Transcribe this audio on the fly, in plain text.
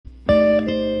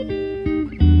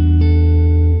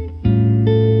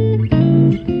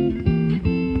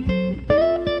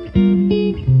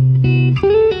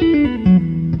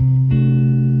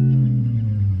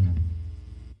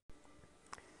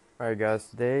guys,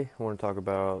 today I want to talk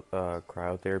about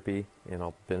cryotherapy and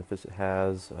all the benefits it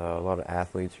has. A lot of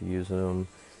athletes are using them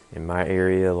in my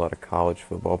area. A lot of college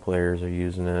football players are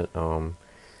using it.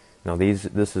 Now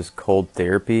this is cold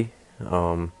therapy.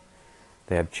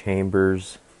 They have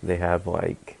chambers. They have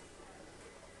like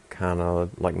kind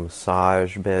of like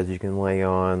massage beds you can lay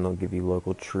on. They'll give you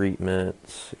local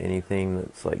treatments. Anything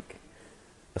that's like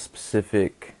a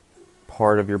specific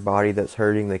part of your body that's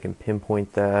hurting, they can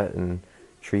pinpoint that and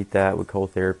treat that with cold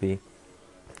therapy.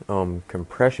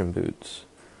 Compression boots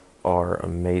are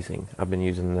amazing. I've been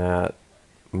using that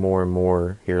more and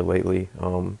more here lately.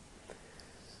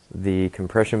 The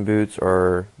compression boots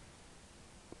are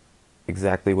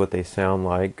exactly what they sound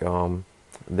like.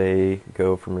 They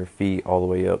go from your feet all the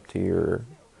way up to your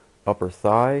upper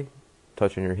thigh,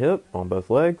 touching your hip on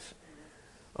both legs.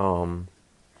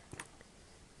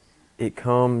 It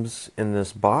comes in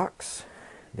this box.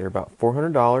 They're about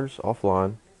 $400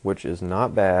 offline, which is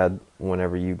not bad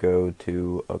whenever you go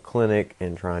to a clinic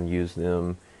and try and use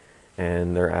them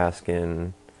and they're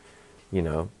asking, you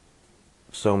know,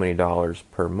 so many dollars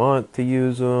per month to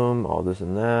use them, all this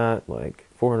and that. Like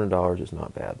 $400 is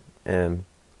not bad. And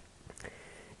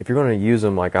if you're going to use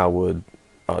them like I would,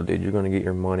 dude, you're going to get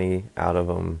your money out of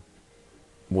them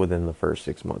within the first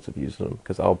 6 months of using them,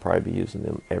 because I'll probably be using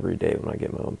them every day when I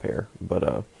get my own pair.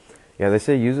 But yeah, they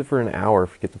say use it for an hour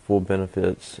to get the full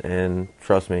benefits, and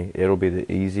trust me, it'll be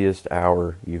the easiest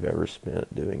hour you've ever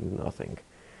spent doing nothing.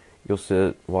 You'll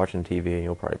sit watching TV and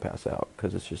you'll probably pass out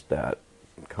because it's just that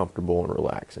comfortable and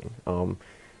relaxing.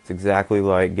 It's exactly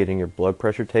like getting your blood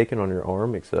pressure taken on your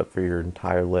arm, except for your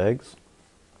entire legs.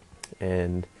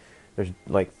 And there's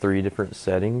like 3 different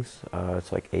settings.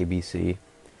 It's like ABC.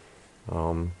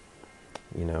 You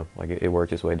know, like it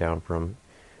works its way down from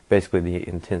basically the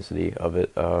intensity of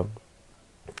it.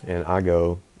 And I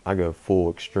go full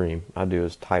extreme. I do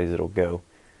as tight as it'll go.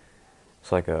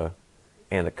 It's like a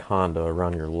anaconda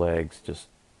around your legs, just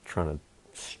trying to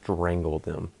strangle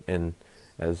them. And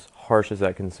as harsh as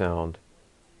that can sound,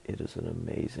 it is an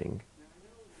amazing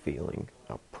feeling.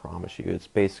 I promise you. It's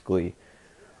basically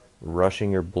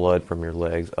rushing your blood from your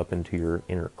legs up into your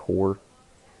inner core.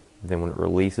 Then when it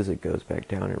releases, it goes back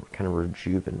down and it kind of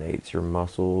rejuvenates your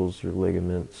muscles, your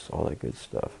ligaments, all that good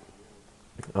stuff.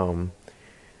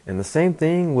 And the same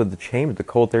thing with the chamber, the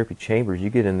cold therapy chambers.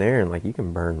 You get in there and like you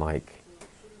can burn like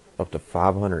up to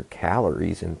 500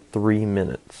 calories in 3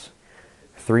 minutes.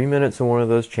 3 minutes in one of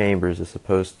those chambers is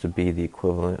supposed to be the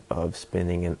equivalent of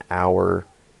spending an hour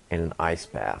in an ice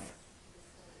bath.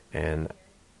 And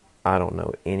I don't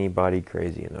know anybody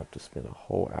crazy enough to spend a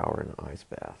whole hour in an ice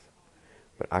bath.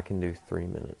 But I can do 3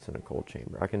 minutes in a cold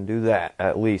chamber. I can do that,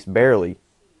 at least, barely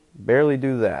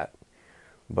do that.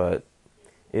 But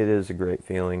it is a great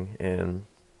feeling, and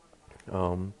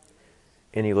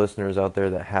any listeners out there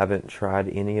that haven't tried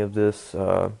any of this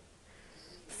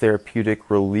therapeutic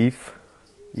relief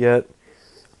yet,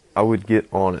 I would get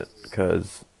on it,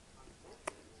 because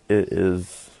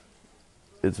it's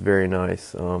very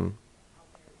nice.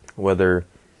 Whether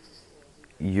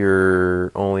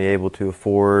you're only able to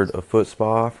afford a foot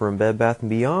spa from Bed Bath &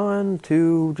 Beyond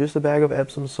to just a bag of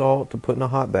Epsom salt to put in a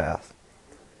hot bath.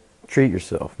 Treat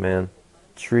yourself, man.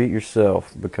 Treat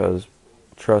yourself, because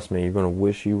trust me, you're going to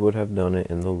wish you would have done it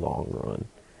in the long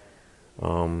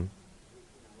run.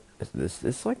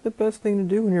 It's like the best thing to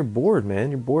do when you're bored,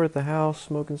 man. You're bored at the house,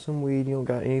 smoking some weed, you don't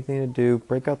got anything to do.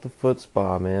 Break out the foot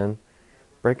spa, man.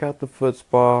 Break out the foot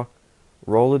spa,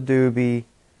 roll a doobie,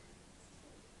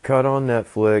 cut on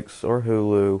Netflix or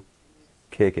Hulu,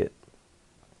 kick it.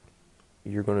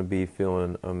 You're going to be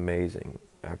feeling amazing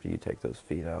after you take those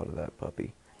feet out of that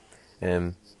puppy.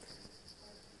 And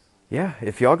yeah,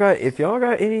 if y'all got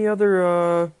any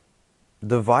other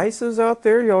devices out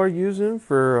there y'all are using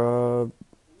for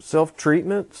self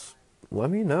treatments, let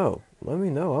me know.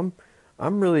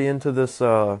 I'm really into this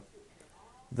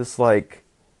this like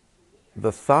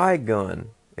the thigh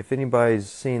gun. If anybody's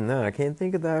seen that, I can't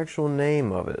think of the actual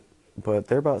name of it, but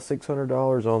they're about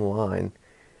 $600 online,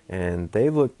 and they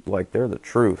look like they're the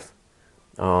truth.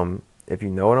 If you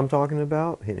know what I'm talking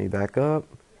about, hit me back up,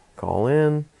 call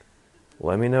in,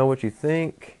 let me know what you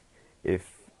think.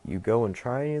 If you go and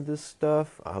try any of this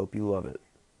stuff, I hope you love it.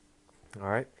 All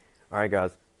right,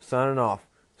 guys, signing off.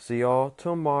 See y'all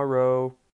tomorrow.